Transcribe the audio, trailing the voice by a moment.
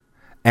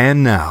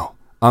And now,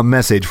 a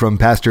message from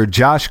Pastor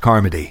Josh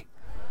Carmody.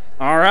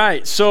 All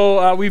right,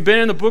 so we've been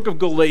in the book of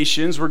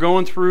Galatians. We're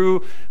going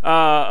through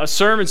a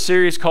sermon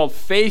series called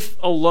Faith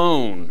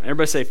Alone.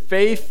 Everybody say,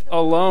 Faith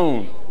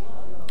Alone.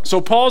 So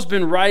Paul's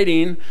been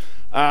writing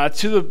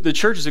to the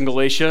churches in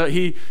Galatia.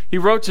 He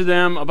wrote to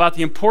them about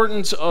the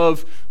importance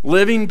of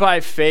living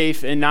by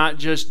faith and not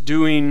just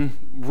doing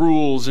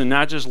rules and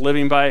not just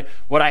living by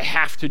what I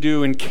have to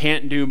do and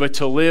can't do, but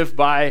to live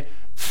by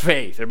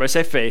faith. Everybody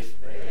say faith.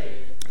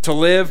 To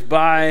live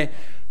by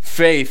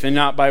faith and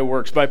not by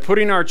works, by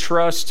putting our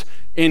trust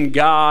in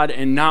God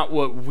and not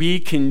what we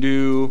can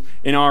do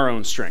in our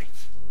own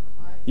strength.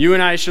 You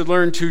and I should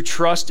learn to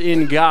trust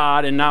in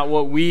God and not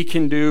what we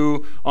can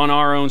do on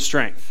our own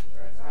strength.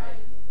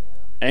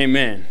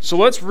 Amen. So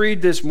let's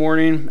read this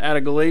morning out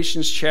of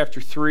Galatians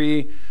chapter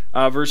 3,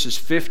 verses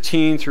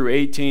 15 through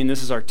 18.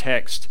 This is our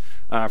text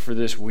for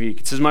this week.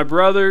 It says, "My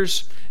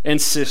brothers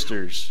and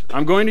sisters,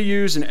 I'm going to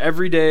use an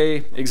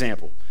everyday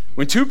example.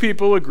 When two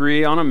people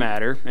agree on a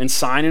matter and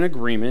sign an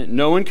agreement,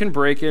 no one can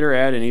break it or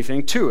add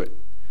anything to it.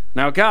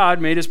 Now God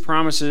made his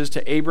promises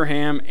to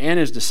Abraham and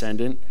his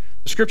descendant.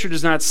 The scripture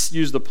does not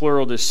use the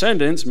plural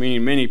descendants,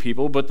 meaning many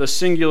people, but the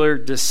singular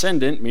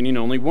descendant, meaning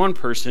only one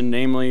person,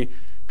 namely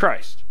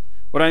Christ.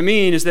 What I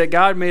mean is that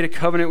God made a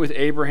covenant with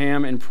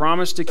Abraham and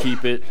promised to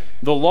keep it.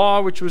 The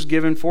law, which was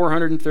given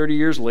 430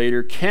 years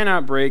later,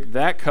 cannot break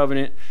that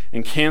covenant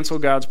and cancel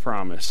God's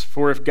promise.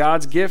 For if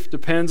God's gift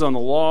depends on the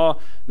law,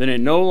 then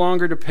it no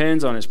longer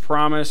depends on his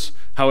promise.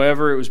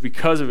 However, it was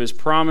because of his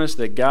promise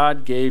that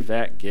God gave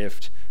that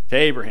gift to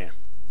Abraham."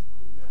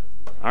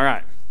 All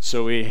right,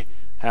 so we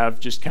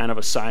have just kind of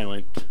a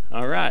silent,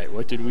 all right,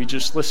 what did we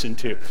just listen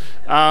to?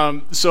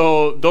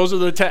 So those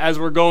are as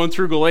we're going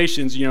through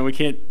Galatians, we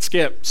can't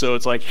skip. So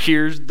it's like,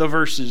 here's the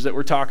verses that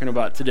we're talking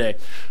about today.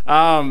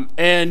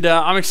 And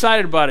I'm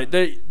excited about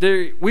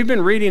it. We've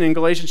been reading in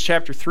Galatians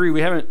chapter 3.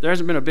 There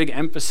hasn't been a big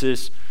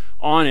emphasis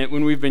on it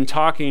when we've been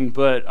talking,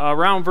 but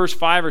around verse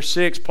 5 or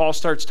 6, Paul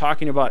starts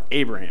talking about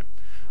Abraham.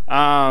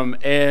 I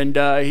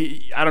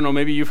don't know,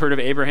 maybe you've heard of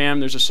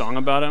Abraham. There's a song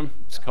about him.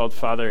 It's called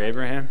Father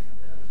Abraham.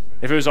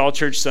 If it was all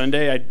church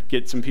Sunday, I'd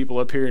get some people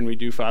up here and we'd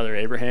do Father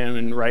Abraham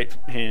and right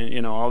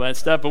hand, all that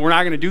stuff. But we're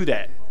not going to do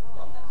that.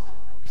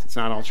 It's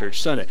not all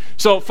church Sunday.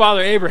 So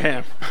Father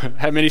Abraham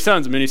had many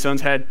sons. Many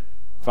sons had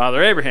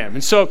Father Abraham.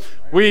 And so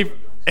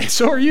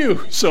so are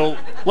you. So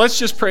let's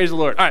just praise the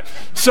Lord. All right.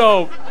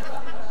 So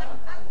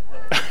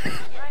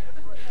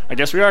I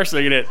guess we are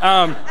singing it.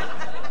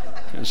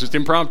 It's just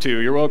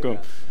impromptu. You're welcome.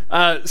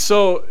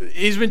 So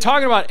he's been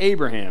talking about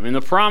Abraham and the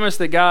promise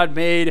that God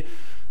made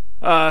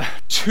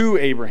to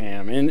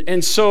Abraham.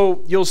 And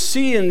so you'll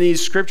see in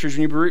these scriptures,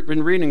 when you've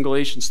been reading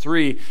Galatians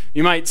 3,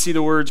 you might see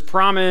the words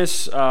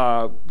promise,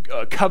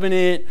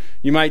 covenant,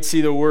 you might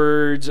see the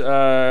words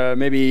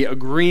maybe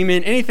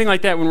agreement, anything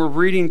like that when we're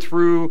reading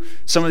through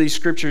some of these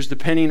scriptures,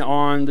 depending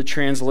on the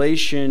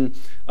translation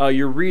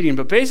you're reading.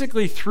 But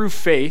basically through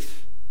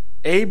faith,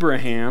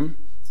 Abraham,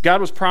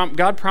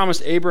 God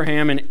promised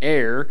Abraham an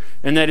heir,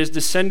 and that his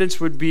descendants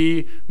would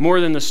be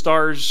more than the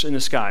stars in the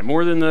sky,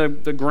 more than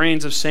the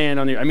grains of sand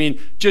on the earth.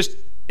 Just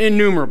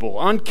innumerable,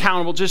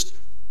 uncountable, just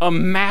a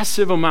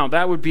massive amount.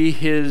 That would be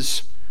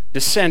his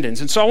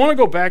descendants. And so I want to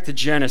go back to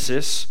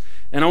Genesis,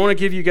 and I want to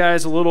give you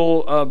guys a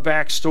little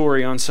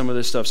backstory on some of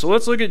this stuff. So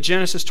let's look at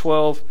Genesis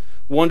 12,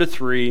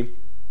 1-3.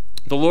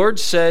 The Lord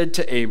said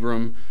to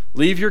Abram,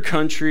 "Leave your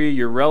country,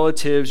 your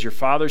relatives, your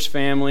father's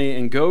family,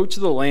 and go to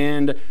the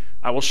land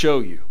I will show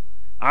you.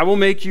 I will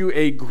make you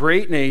a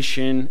great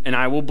nation, and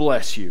I will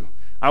bless you.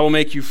 I will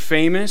make you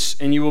famous,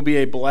 and you will be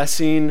a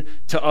blessing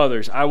to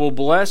others. I will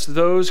bless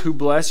those who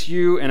bless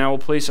you, and I will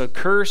place a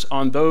curse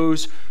on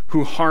those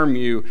who harm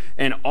you,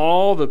 and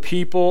all the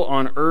people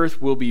on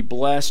earth will be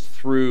blessed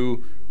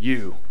through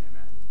you."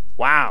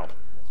 Wow.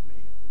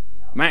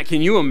 Matt,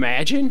 can you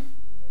imagine?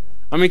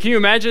 Can you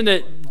imagine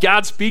that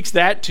God speaks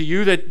that to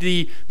you,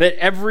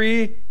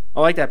 I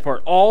like that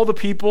part, all the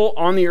people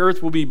on the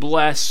earth will be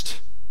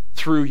blessed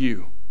through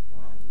you.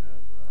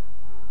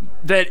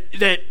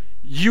 That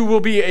you will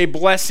be a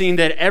blessing,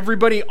 that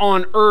everybody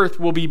on earth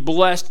will be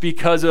blessed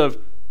because of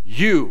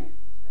you.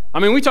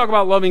 We talk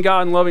about loving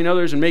God and loving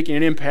others and making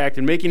an impact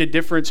and making a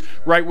difference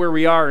right where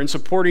we are and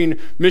supporting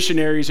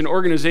missionaries and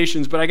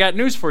organizations, but I got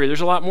news for you.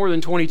 There's a lot more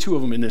than 22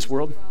 of them in this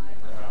world.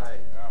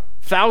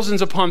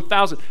 Thousands upon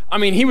thousands.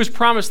 He was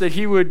promised that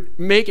he would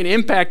make an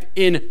impact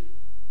in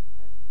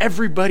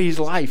everybody's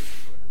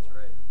life.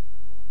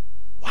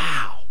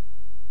 Wow.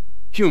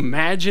 Can you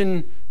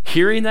imagine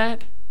hearing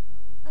that?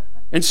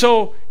 And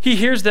so he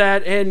hears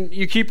that, and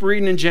you keep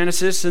reading in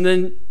Genesis, and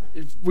then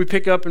we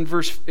pick up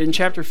in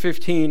chapter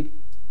 15.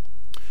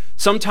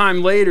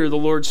 Sometime later, the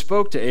Lord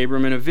spoke to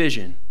Abram in a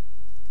vision,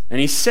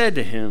 and he said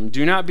to him,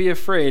 "Do not be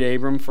afraid,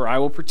 Abram, for I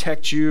will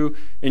protect you,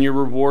 and your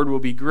reward will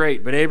be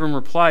great." But Abram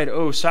replied,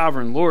 "O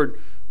sovereign Lord,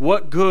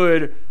 what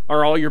good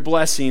are all your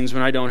blessings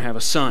when I don't have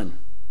a son?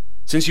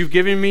 Since you've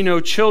given me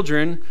no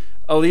children,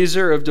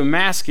 Eliezer of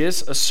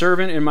Damascus, a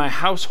servant in my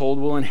household,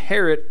 will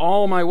inherit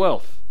all my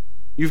wealth."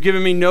 You've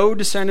given me no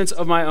descendants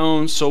of my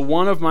own, so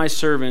one of my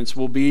servants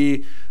will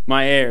be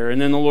my heir.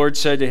 And then the Lord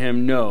said to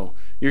him, no,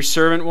 your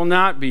servant will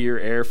not be your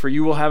heir, for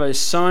you will have a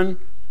son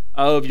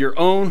of your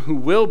own who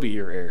will be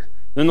your heir.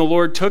 Then the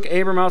Lord took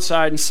Abram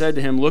outside and said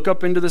to him, look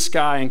up into the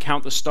sky and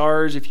count the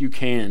stars if you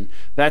can.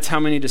 That's how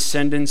many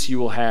descendants you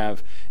will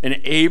have. And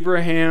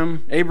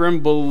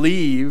Abram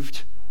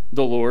believed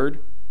the Lord,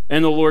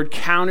 and the Lord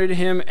counted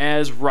him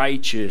as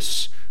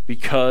righteous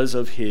because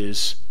of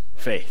his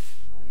faith.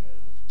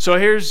 So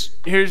here's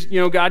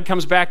God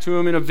comes back to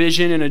him in a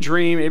vision and a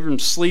dream.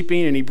 Abram's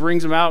sleeping, and he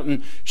brings him out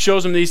and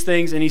shows him these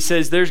things, and he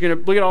says,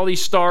 look at all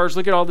these stars,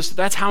 look at all this.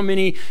 That's how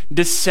many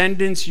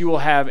descendants you will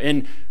have.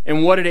 And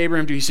what did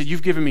Abraham do? He said,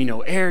 you've given me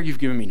no heir, you've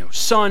given me no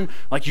son.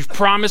 Like, you've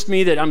promised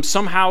me that I'm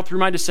somehow, through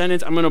my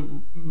descendants,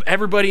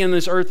 everybody on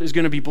this earth is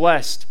going to be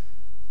blessed.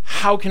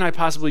 How can I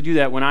possibly do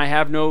that when I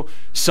have no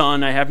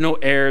son, I have no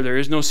heir, there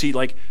is no seed?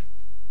 Like,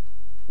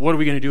 what are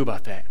we going to do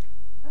about that?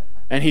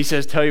 And he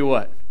says, tell you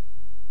what,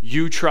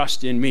 you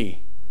trust in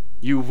me,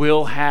 you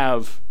will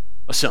have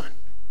a son.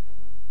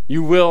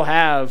 You will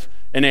have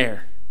an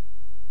heir.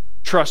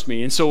 Trust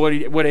me. And so what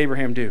did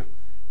Abraham do?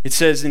 It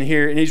says in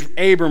here, and he's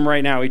Abram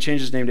right now. He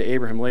changed his name to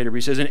Abraham later. But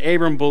he says, and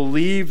Abram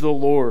believed the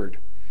Lord,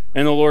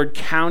 and the Lord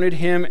counted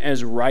him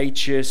as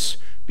righteous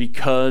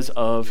because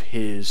of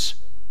his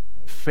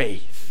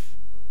faith.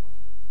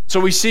 So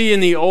we see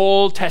in the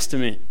Old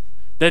Testament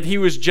that he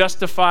was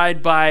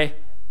justified by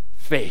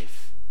faith.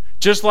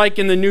 Just like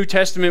in the New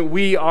Testament,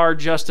 we are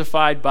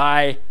justified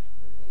by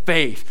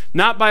faith,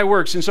 not by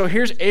works. And so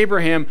here's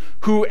Abraham,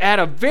 who at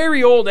a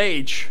very old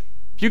age,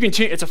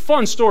 it's a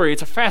fun story,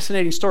 it's a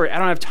fascinating story. I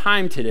don't have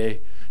time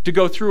today to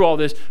go through all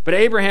this, but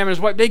Abraham and his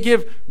wife, they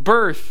give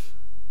birth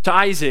to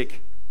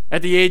Isaac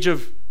at the age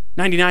of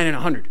 99 and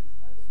 100.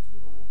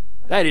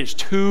 That is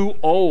too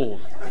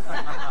old.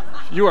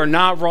 You are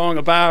not wrong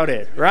about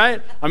it,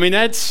 right? I mean,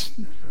 that's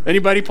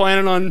anybody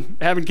planning on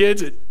having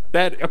kids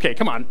okay,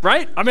 come on,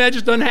 right? I mean, that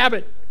just doesn't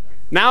happen.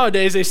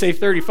 Nowadays, they say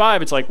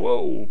 35. It's like,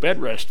 whoa,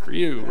 bed rest for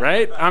you,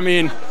 right? I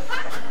mean,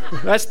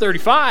 that's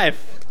 35.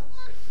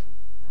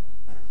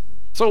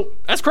 So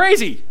that's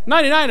crazy,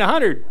 99 to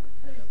 100.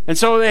 And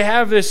so they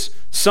have this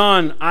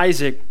son,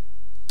 Isaac,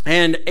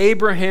 and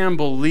Abraham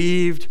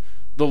believed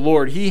the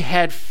Lord. He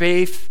had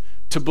faith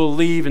to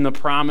believe in the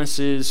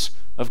promises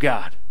of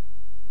God.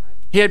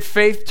 He had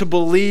faith to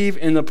believe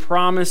in the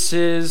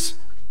promises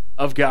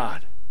of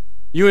God.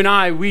 You and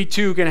I, we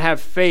too can have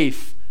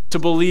faith to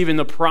believe in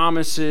the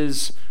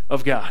promises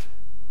of God.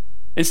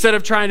 Instead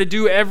of trying to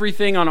do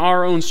everything on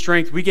our own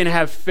strength, we can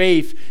have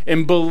faith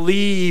and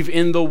believe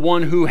in the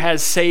one who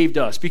has saved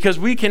us, because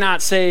we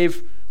cannot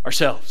save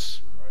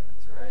ourselves.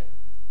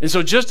 And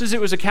so just as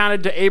it was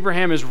accounted to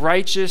Abraham as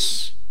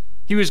righteous,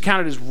 he was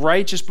counted as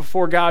righteous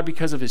before God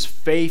because of his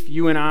faith.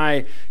 You and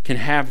I can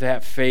have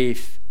that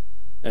faith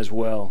as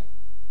well.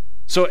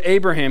 So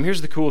Abraham,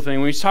 here's the cool thing.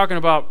 When he's talking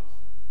about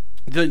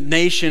the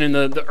nation and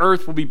the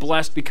earth will be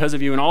blessed because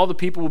of you, and all the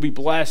people will be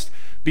blessed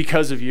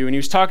because of you. And he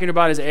was talking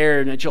about his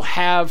heir, and that you'll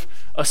have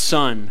a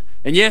son.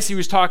 And yes, he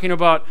was talking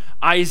about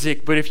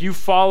Isaac, but if you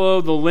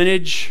follow the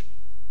lineage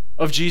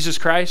of Jesus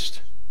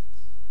Christ,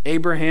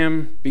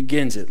 Abraham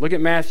begins it. Look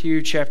at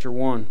Matthew chapter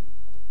 1.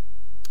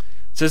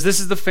 It says, this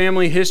is the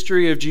family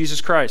history of Jesus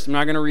Christ. I'm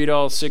not going to read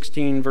all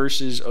 16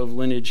 verses of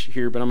lineage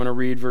here, but I'm going to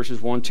read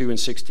verses 1, 2, and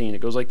 16.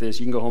 It goes like this.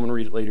 You can go home and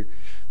read it later.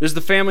 This is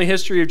the family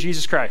history of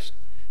Jesus Christ.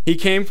 He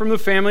came from the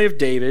family of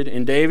David,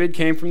 and David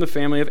came from the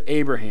family of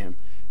Abraham.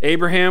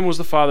 Abraham was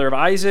the father of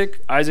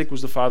Isaac. Isaac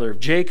was the father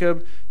of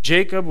Jacob.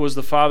 Jacob was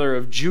the father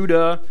of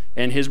Judah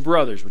and his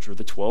brothers, which were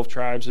the 12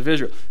 tribes of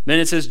Israel. Then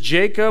it says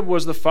Jacob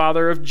was the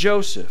father of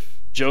Joseph.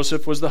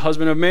 Joseph was the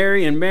husband of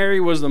Mary, and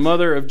Mary was the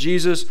mother of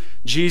Jesus.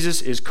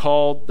 Jesus is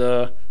called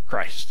the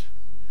Christ.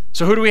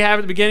 So who do we have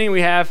at the beginning?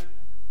 We have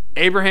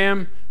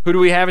Abraham. Who do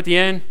we have at the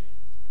end?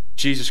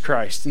 Jesus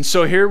Christ. And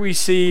so here we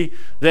see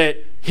that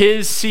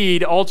his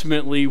seed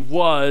ultimately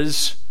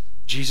was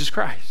Jesus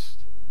Christ.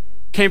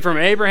 Came from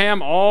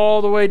Abraham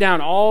all the way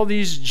down, all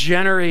these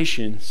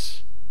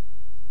generations.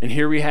 And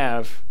here we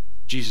have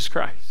Jesus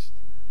Christ.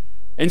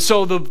 And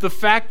so the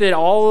fact that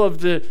all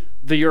of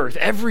the earth,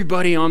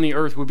 everybody on the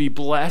earth would be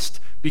blessed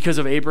because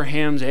of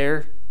Abraham's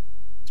heir,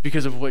 it's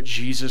because of what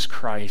Jesus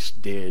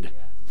Christ did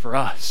for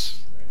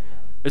us.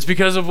 It's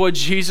because of what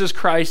Jesus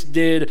Christ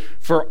did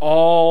for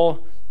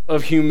all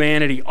of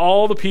humanity.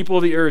 All the people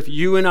of the earth,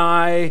 you and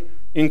I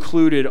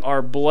included,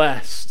 are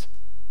blessed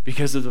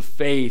because of the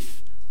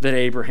faith that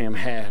Abraham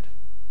had.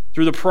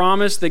 Through the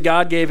promise that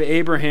God gave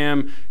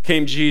Abraham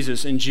came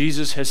Jesus, and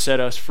Jesus has set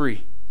us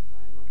free.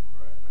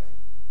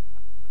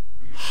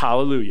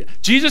 Hallelujah.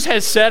 Jesus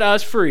has set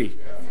us free.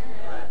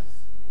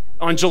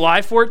 On July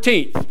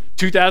 14th,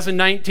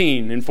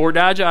 2019, in Fort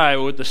Dodge,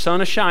 Iowa, with the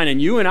sun is shining,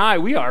 you and I,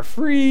 we are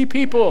free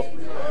people.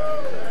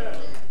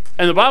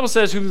 And the Bible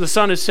says who the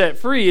Son has set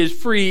free is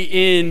free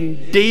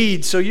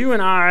indeed. So you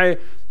and I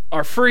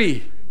are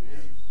free.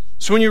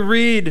 So when you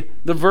read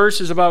the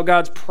verses about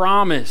God's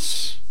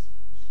promise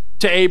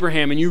to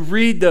Abraham, and you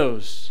read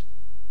those,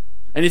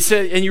 and it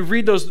said, and you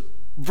read those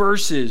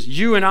verses.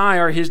 You and I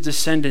are his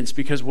descendants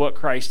because what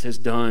Christ has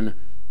done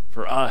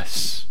for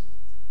us.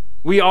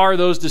 We are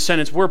those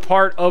descendants. We're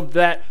part of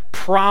that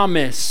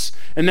promise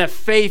and that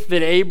faith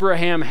that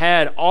Abraham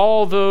had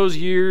all those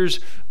years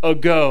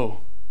ago.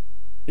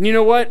 And you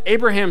know what?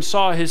 Abraham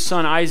saw his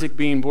son Isaac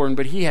being born,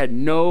 but he had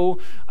no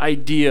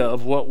idea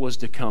of what was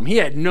to come. He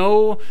had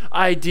no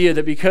idea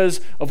that because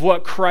of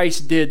what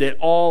Christ did, that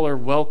all are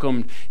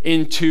welcomed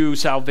into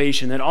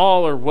salvation, that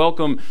all are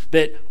welcome,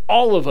 that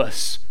all of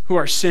us who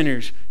are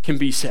sinners can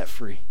be set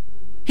free.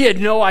 He had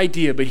no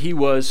idea, but he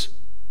was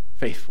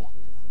faithful.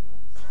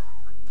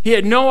 He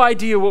had no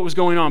idea what was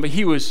going on, but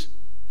he was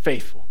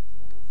faithful.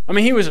 I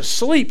mean, he was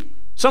asleep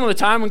some of the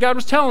time when God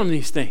was telling him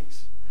these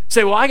things.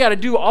 Say, well, I got to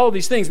do all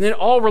these things, and it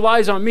all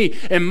relies on me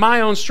and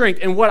my own strength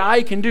and what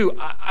I can do.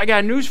 I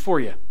got news for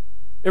you.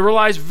 It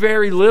relies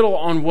very little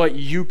on what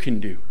you can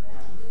do.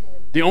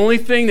 The only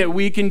thing that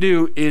we can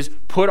do is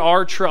put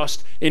our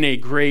trust in a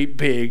great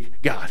big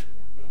God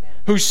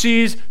who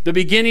sees the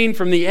beginning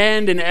from the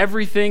end and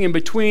everything in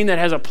between, that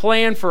has a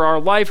plan for our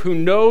life, who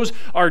knows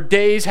our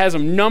days, has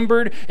them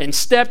numbered and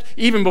stepped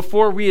even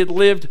before we had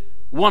lived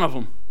one of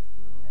them.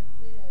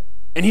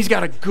 And he's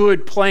got a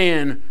good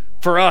plan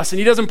for us. And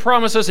he doesn't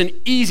promise us an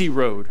easy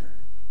road,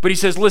 but he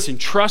says, listen,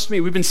 trust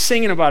me. We've been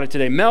singing about it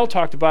today. Mel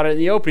talked about it in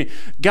the opening.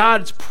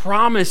 God's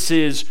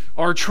promises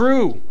are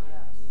true.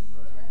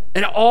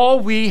 And all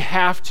we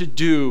have to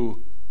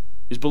do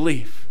is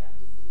believe.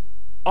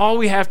 All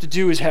we have to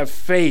do is have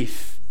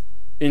faith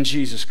in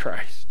Jesus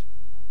Christ.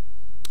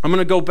 I'm going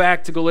to go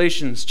back to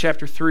Galatians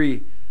chapter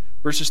 3,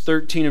 verses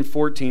 13 and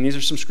 14. These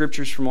are some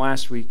scriptures from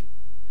last week.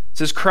 It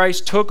says,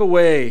 Christ took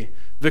away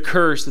the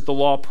curse that the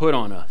law put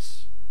on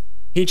us.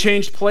 He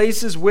changed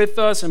places with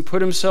us and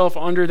put himself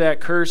under that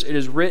curse. It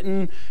is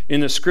written in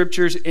the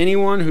scriptures,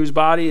 anyone whose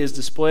body is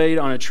displayed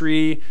on a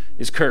tree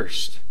is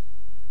cursed.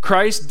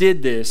 Christ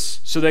did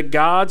this so that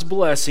God's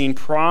blessing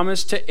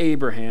promised to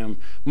Abraham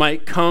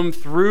might come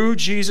through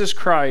Jesus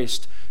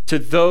Christ to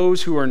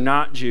those who are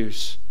not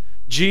Jews.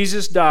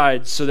 Jesus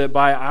died so that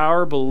by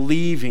our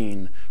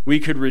believing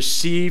we could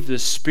receive the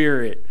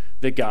Spirit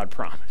that God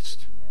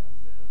promised.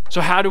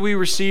 So how do we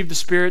receive the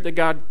Spirit that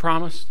God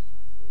promised?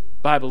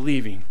 By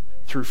believing.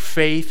 Through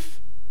faith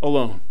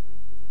alone.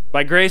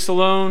 By grace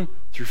alone,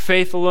 through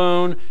faith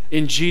alone,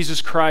 in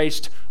Jesus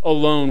Christ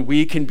alone,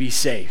 we can be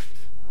saved.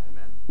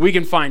 Amen. We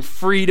can find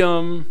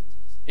freedom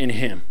in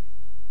him.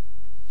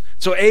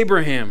 So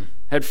Abraham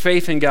had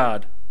faith in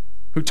God,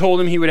 who told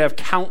him he would have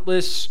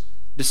countless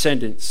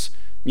descendants.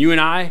 You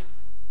and I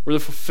were the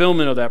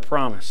fulfillment of that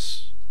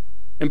promise.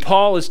 And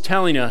Paul is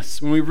telling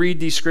us, when we read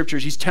these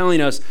scriptures, he's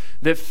telling us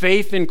that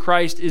faith in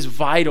Christ is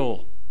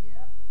vital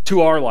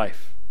to our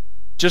life.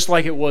 Just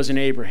like it was in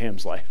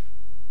Abraham's life.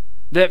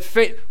 That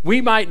faith, we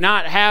might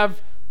not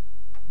have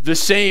the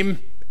same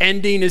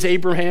ending as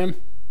Abraham.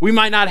 We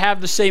might not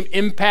have the same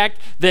impact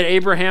that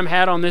Abraham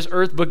had on this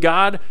earth, but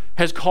God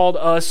has called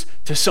us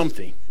to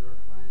something.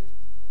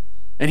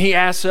 And he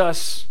asks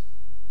us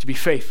to be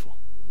faithful.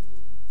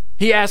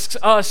 He asks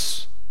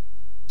us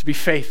to be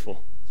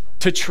faithful,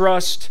 to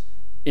trust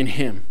in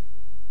him.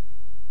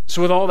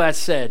 So with all that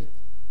said,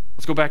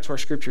 let's go back to our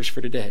scriptures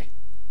for today.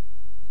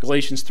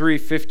 Galatians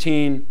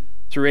 3:15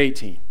 through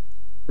 18.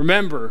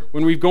 Remember,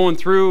 when we've gone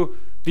through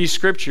these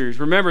scriptures,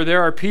 remember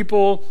there are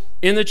people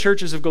in the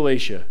churches of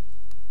Galatia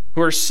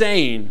who are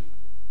saying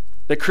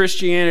that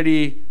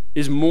Christianity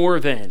is more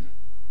than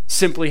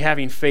simply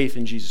having faith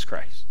in Jesus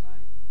Christ.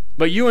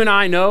 But you and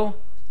I know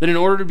that in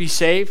order to be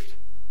saved,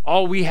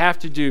 all we have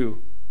to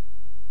do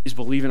is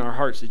believe in our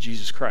hearts that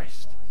Jesus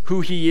Christ,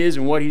 who he is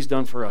and what he's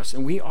done for us,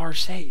 and we are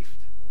saved.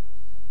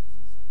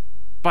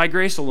 By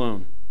grace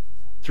alone,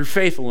 through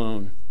faith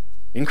alone,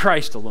 in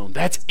Christ alone.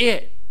 That's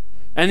it.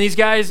 And these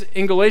guys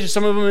in Galatia,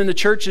 some of them in the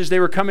churches, they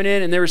were coming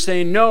in and they were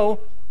saying,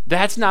 no,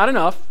 that's not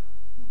enough.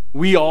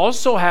 We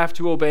also have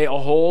to obey a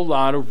whole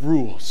lot of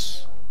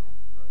rules.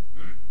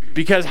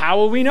 Because how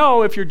will we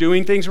know if you're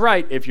doing things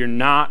right if you're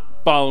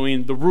not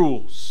following the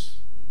rules?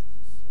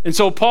 And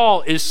so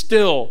Paul is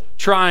still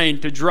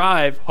trying to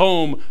drive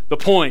home the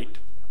point.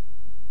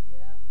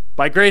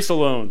 By grace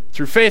alone,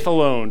 through faith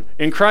alone,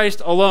 in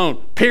Christ alone,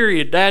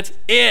 period. That's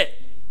it.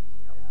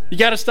 You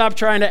got to stop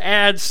trying to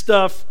add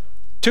stuff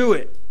to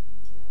it.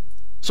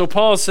 So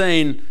Paul is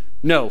saying,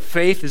 no,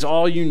 faith is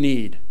all you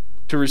need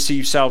to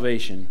receive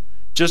salvation.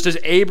 Just as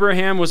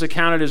Abraham was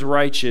accounted as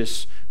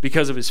righteous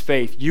because of his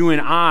faith, you and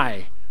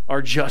I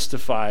are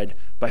justified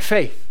by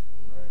faith.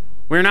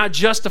 We're not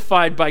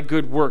justified by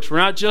good works. We're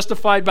not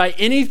justified by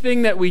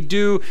anything that we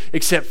do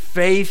except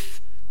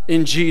faith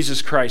in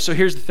Jesus Christ. So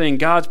here's the thing.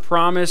 God's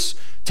promise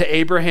to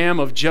Abraham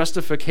of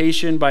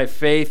justification by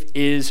faith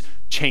is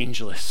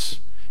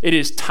changeless. It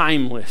is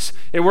timeless.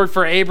 It worked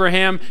for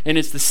Abraham, and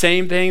it's the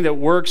same thing that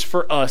works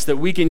for us, that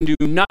we can do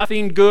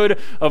nothing good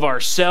of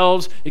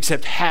ourselves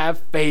except have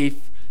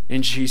faith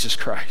in Jesus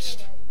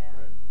Christ.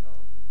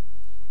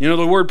 You know,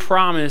 the word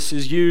promise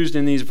is used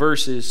in these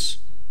verses,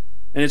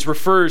 and it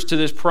refers to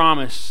this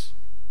promise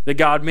that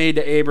God made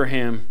to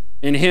Abraham.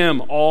 In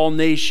him, all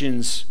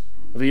nations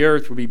of the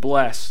earth would be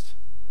blessed.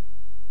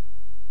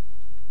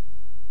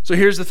 So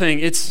here's the thing.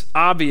 It's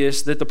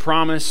obvious that the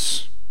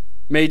promise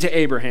made to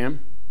Abraham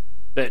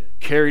that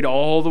carried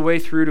all the way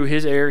through to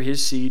his heir,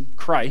 his seed,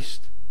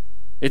 Christ,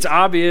 it's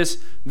obvious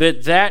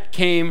that that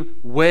came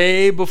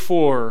way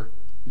before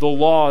the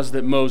laws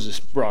that Moses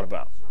brought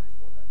about.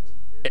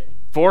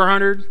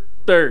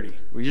 430.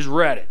 We just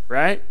read it,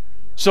 right?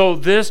 So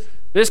this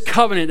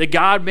covenant that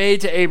God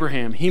made to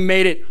Abraham, he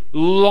made it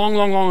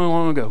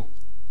long ago.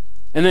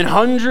 And then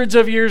hundreds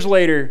of years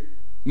later,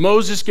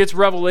 Moses gets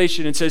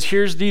revelation and says,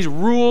 here's these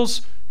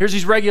rules, here's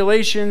these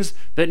regulations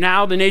that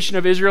now the nation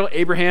of Israel,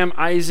 Abraham,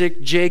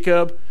 Isaac,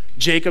 Jacob,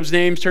 Jacob's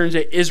name turns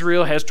to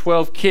Israel, has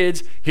 12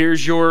 kids.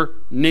 Here's your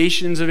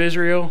nations of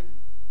Israel.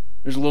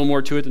 There's a little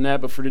more to it than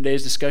that, but for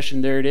today's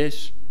discussion, there it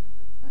is.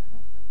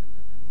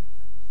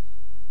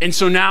 And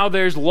so now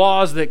there's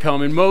laws that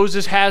come, and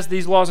Moses has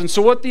these laws. And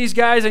so what these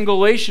guys in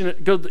Galatia,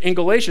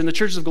 the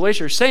churches of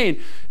Galatia, are saying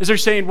is they're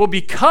saying, well,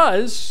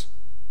 because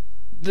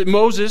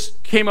Moses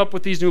came up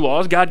with these new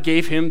laws, God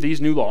gave him these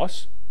new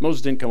laws.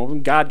 Moses didn't come up with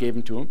them, God gave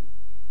them to him.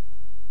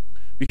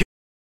 Because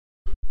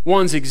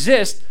ones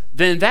exist,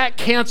 then that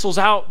cancels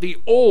out the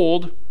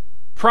old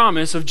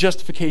promise of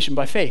justification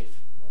by faith.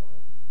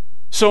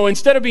 So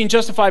instead of being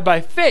justified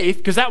by faith,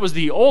 because that was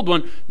the old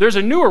one, there's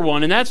a newer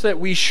one, and that's that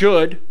we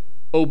should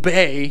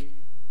obey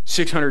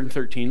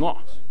 613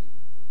 laws.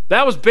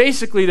 That was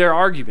basically their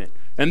argument.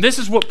 And this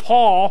is what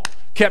Paul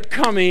kept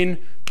coming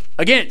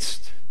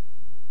against.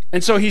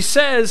 And so he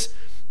says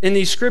in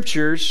these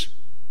scriptures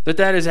that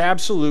that is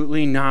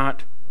absolutely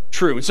not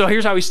true. And so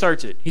here's how he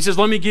starts it. He says,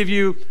 let me give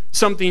you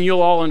something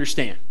you'll all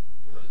understand.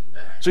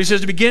 So he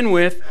says, to begin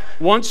with,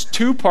 once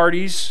two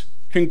parties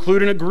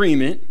conclude an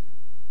agreement,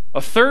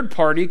 a third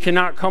party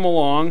cannot come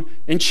along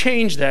and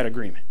change that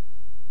agreement.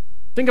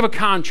 Think of a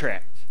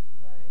contract.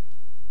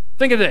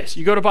 Think of this.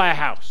 You go to buy a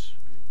house.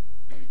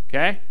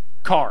 Okay?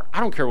 Car. I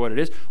don't care what it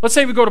is. Let's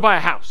say we go to buy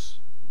a house.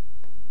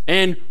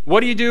 And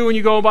what do you do when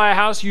you go and buy a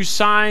house? You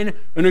sign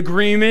an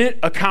agreement,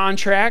 a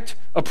contract,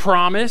 a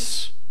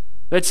promise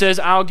that says,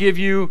 I'll give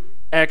you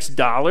X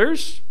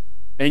dollars,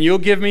 and you'll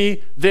give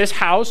me this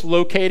house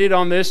located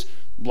on this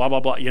blah,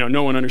 blah, blah. You know,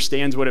 no one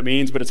understands what it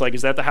means, but it's like,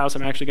 is that the house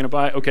I'm actually going to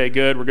buy? Okay,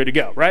 good. We're good to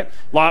go, right?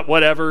 Lot,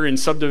 whatever, and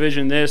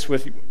subdivision this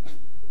with,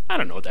 I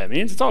don't know what that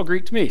means. It's all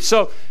Greek to me.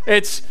 So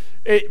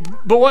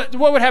but what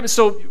would happen?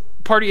 So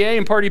party A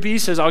and party B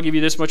says, I'll give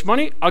you this much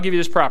money. I'll give you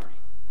this property.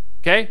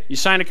 Okay? You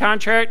sign a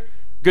contract.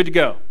 Good to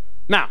go.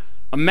 Now,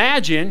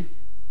 imagine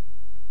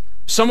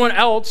someone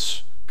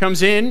else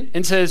comes in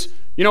and says,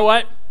 you know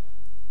what?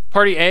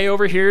 Party A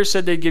over here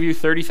said they'd give you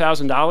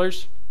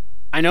 $30,000.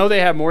 I know they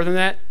have more than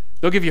that.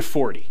 They'll give you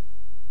 40.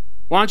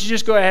 Why don't you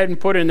just go ahead and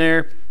put in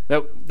there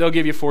that they'll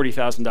give you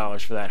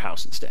 $40,000 for that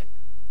house instead?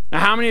 Now,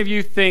 how many of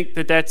you think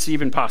that that's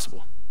even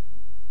possible?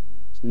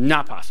 It's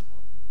not possible.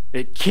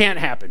 It can't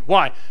happen.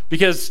 Why?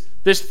 Because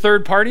this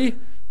third party,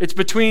 it's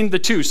between the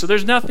two. So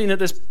there's nothing that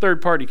this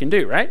third party can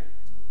do, right?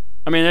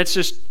 I mean, it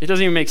doesn't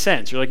even make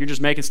sense. You're like, you're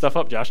just making stuff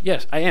up, Josh.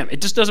 Yes, I am.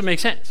 It just doesn't make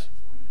sense.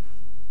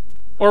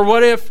 Or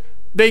what if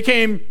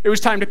it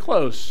was time to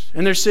close,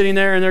 and they're sitting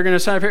there and they're going to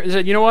sign up here and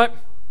said, you know what?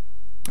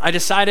 I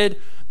decided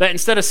that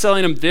instead of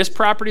selling them this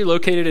property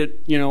located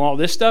at, all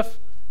this stuff,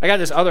 I got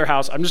this other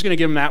house. I'm just going to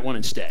give them that one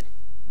instead.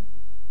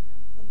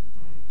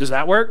 Does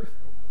that work?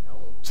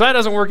 So that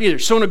doesn't work either.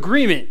 So an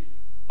agreement,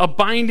 a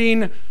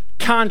binding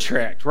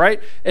contract,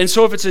 right? And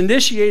so if it's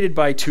initiated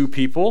by two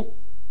people,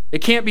 it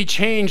can't be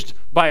changed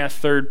by a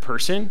third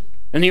person.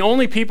 And the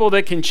only people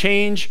that can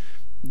change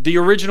the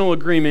original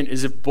agreement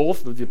is if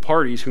both of the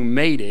parties who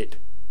made it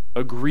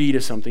agree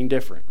to something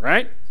different,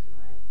 right?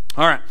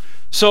 All right.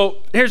 So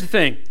here's the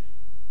thing.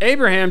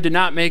 Abraham did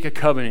not make a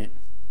covenant.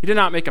 He did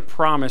not make a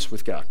promise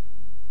with God.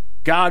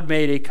 God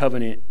made a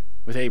covenant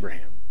with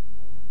Abraham.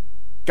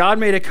 God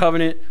made a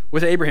covenant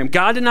with Abraham.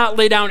 God did not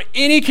lay down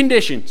any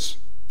conditions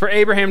for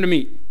Abraham to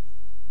meet.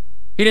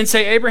 He didn't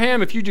say,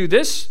 Abraham, if you do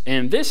this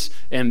and this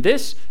and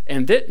this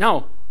and this.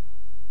 No,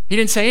 he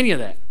didn't say any of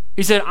that.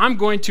 He said, I'm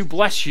going to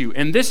bless you,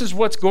 and this is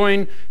what's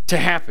going to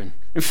happen.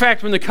 In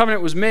fact, when the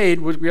covenant was made,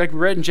 like we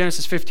read in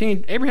Genesis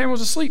 15, Abraham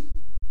was asleep.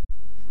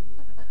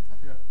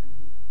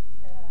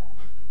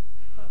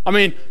 I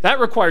mean, that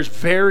requires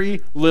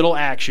very little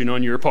action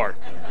on your part.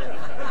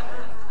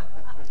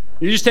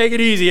 You just take it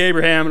easy,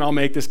 Abraham, and I'll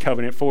make this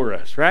covenant for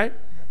us, right?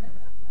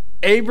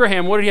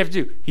 Abraham, what did he have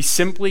to do? He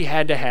simply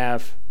had to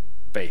have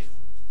faith.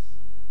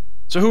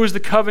 So who was the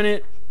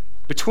covenant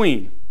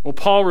between? Well,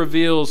 Paul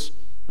reveals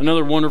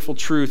another wonderful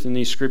truth in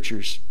these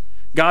scriptures.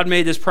 God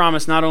made this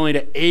promise not only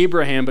to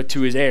Abraham, but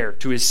to his heir,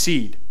 to his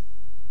seed,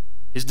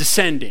 his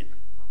descendant.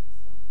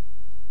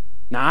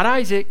 Not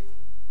Isaac,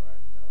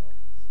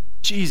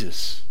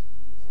 Jesus.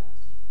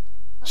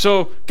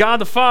 So God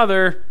the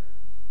Father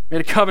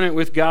made a covenant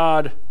with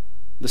God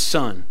the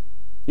Son.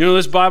 You know,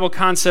 this Bible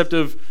concept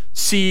of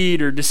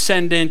seed or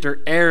descendant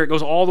or heir, it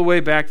goes all the way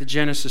back to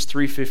Genesis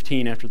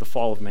 3:15 after the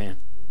fall of man.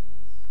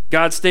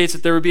 God states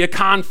that there would be a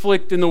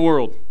conflict in the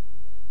world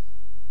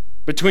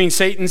between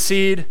Satan's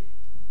seed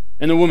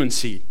and the woman's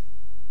seed,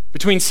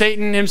 between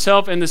Satan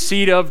himself and the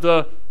seed of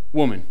the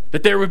woman,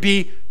 that there would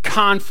be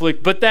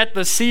conflict, but that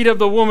the seed of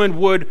the woman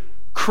would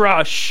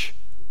crush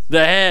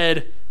the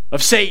head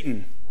of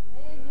Satan,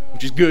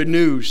 which is good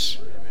news.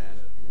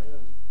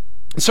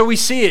 So we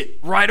see it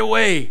right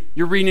away.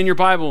 You're reading in your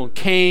Bible,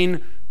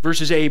 Cain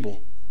versus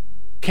Abel.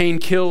 Cain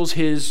kills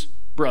his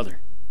brother.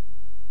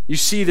 You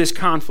see this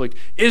conflict.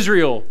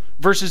 Israel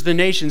versus the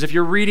nations. If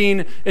you're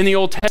reading in the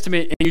Old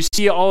Testament and you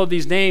see all of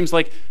these names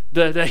like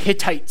the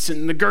Hittites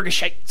and the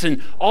Girgashites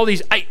and all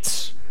these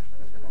ites,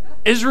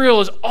 Israel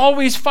is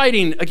always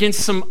fighting against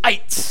some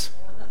ites.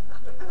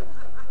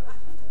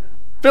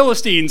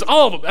 Philistines,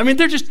 all of them. I mean,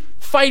 they're just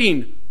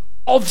fighting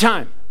all the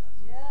time.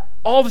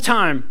 All the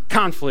time,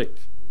 conflict.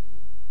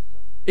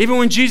 Even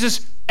when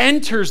Jesus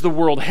enters the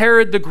world,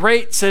 Herod the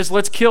Great says,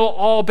 let's kill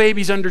all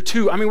babies under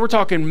 2. I mean, we're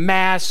talking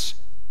mass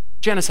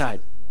genocide.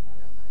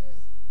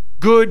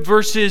 Good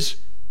versus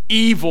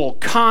evil,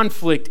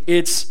 conflict,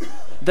 it's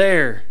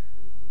there.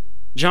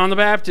 John the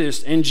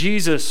Baptist and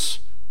Jesus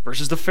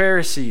versus the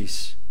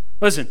Pharisees.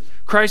 Listen,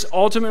 Christ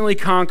ultimately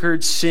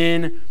conquered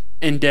sin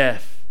and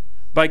death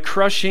by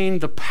crushing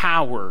the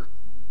power,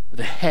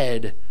 the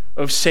head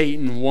of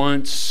Satan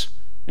once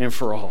and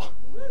for all.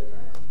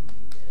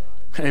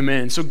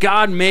 Amen. So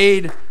God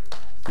made,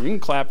 you can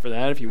clap for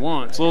that if you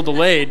want. It's a little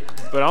delayed,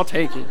 but I'll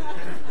take it.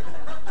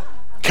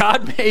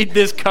 God made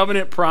this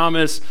covenant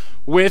promise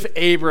with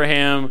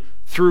Abraham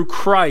through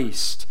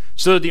Christ,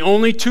 so that the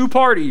only two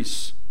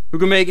parties who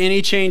can make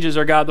any changes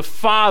are God the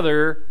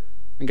Father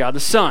and God the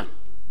Son.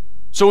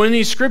 So in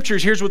these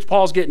scriptures, here's what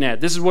Paul's getting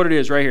at. This is what it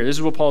is right here. This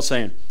is what Paul's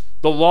saying.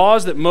 The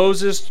laws that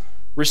Moses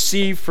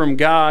received from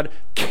God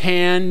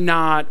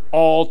cannot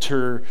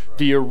alter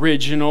the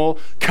original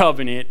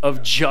covenant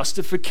of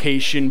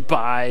justification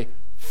by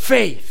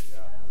faith.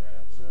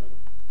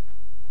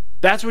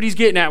 That's what he's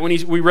getting at when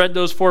we read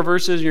those 4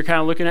 verses and you're kind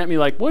of looking at me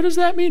like, what does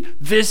that mean?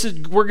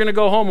 We're going to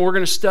go home and we're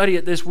going to study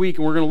it this week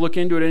and we're going to look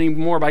into it any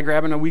more by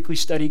grabbing a weekly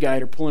study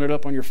guide or pulling it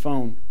up on your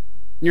phone.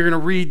 And you're going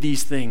to read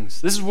these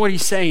things. This is what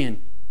he's saying.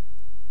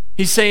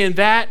 He's saying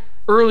that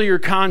earlier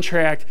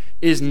contract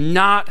is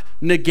not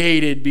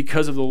negated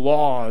because of the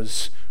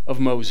laws of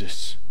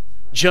Moses.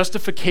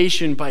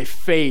 Justification by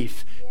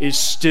faith is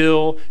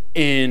still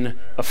in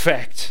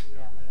effect.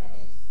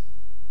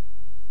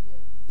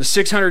 The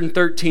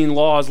 613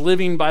 laws,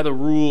 living by the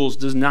rules,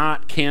 does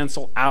not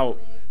cancel out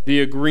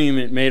the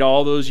agreement made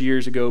all those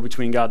years ago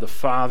between God the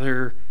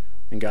Father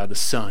and God the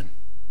Son.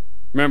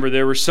 Remember,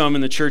 there were some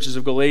in the churches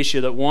of Galatia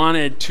that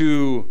wanted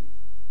to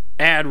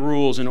add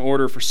rules in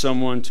order for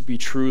someone to be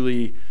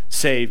truly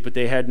saved, but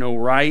they had no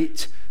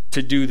right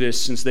to do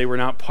this since they were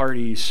not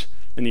parties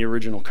in the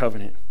original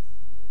covenant.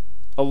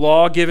 A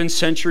law given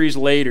centuries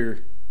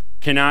later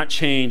cannot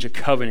change a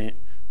covenant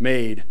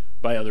made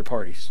by other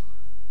parties.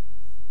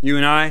 You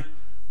and I,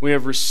 we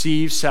have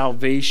received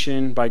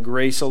salvation by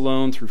grace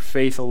alone, through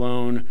faith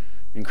alone,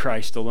 in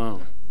Christ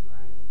alone.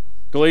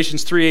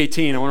 Galatians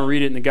 3:18, I want to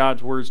read it in the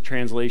God's Word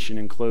translation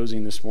in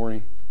closing this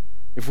morning.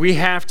 If we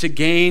have to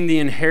gain the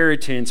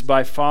inheritance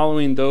by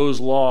following those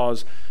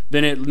laws,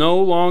 then it no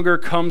longer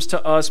comes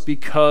to us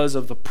because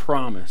of the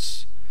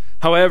promise.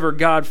 However,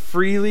 God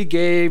freely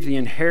gave the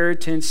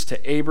inheritance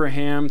to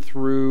Abraham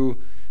through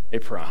a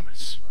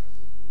promise.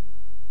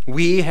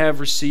 We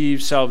have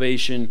received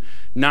salvation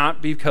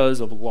not because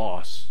of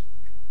loss,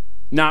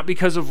 not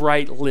because of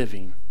right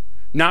living,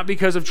 not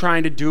because of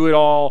trying to do it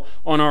all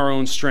on our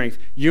own strength.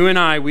 You and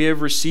I, we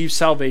have received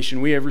salvation.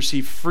 We have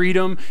received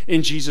freedom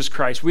in Jesus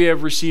Christ. We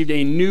have received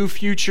a new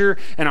future,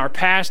 and our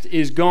past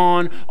is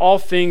gone. All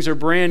things are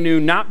brand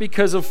new, not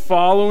because of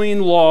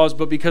following laws,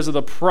 but because of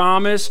the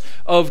promise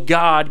of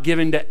God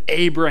given to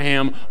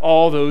Abraham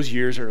all those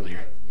years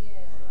earlier.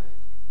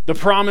 The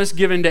promise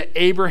given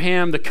to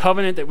Abraham, the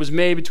covenant that was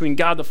made between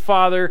God the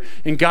Father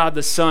and God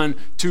the Son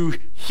to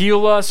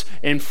heal us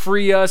and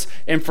free us,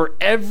 and for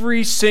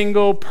every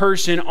single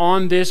person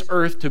on this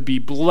earth to be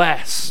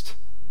blessed.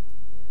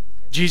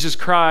 Jesus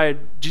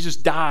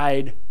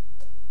died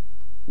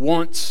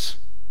once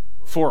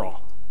for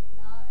all.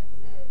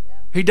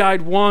 He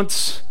died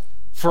once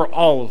for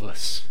all of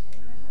us.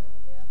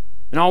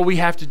 And all we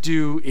have to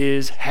do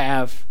is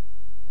have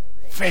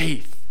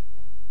faith.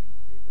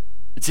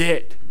 That's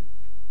it.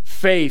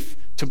 Faith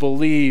to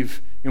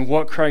believe in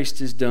what Christ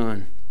has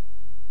done.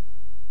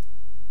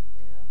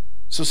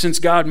 So since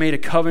God made a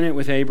covenant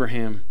with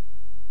Abraham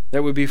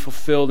that would be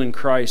fulfilled in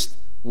Christ,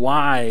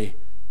 why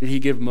did he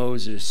give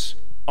Moses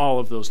all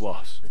of those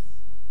laws?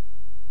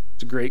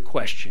 It's a great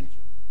question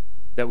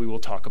that we will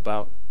talk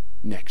about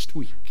next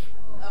week.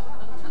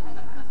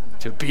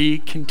 To be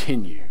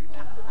continued.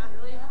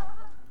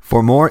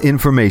 For more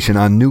information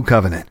on New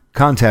Covenant,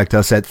 contact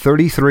us at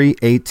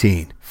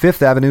 3318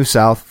 5th Avenue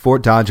South,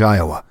 Fort Dodge,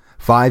 Iowa,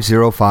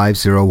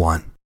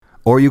 50501.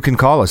 Or you can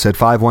call us at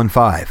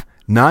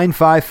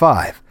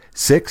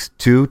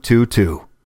 515-955-6222.